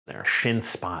There are shin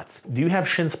spots. Do you have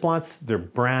shin spots? They're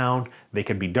brown, they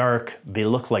can be dark, they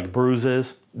look like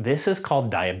bruises. This is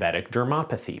called diabetic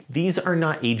dermopathy. These are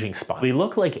not aging spots. They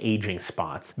look like aging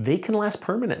spots. They can last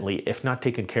permanently if not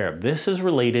taken care of. This is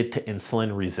related to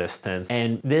insulin resistance,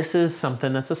 and this is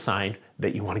something that's a sign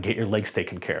that you want to get your legs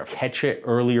taken care of. Catch it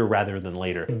earlier rather than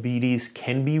later. Diabetes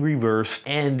can be reversed,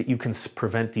 and you can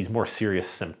prevent these more serious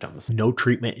symptoms. No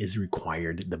treatment is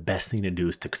required. The best thing to do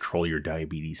is to control your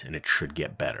diabetes, and it should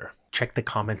get better. Check the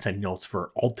comments and notes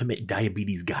for ultimate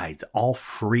diabetes guides, all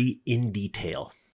free in detail.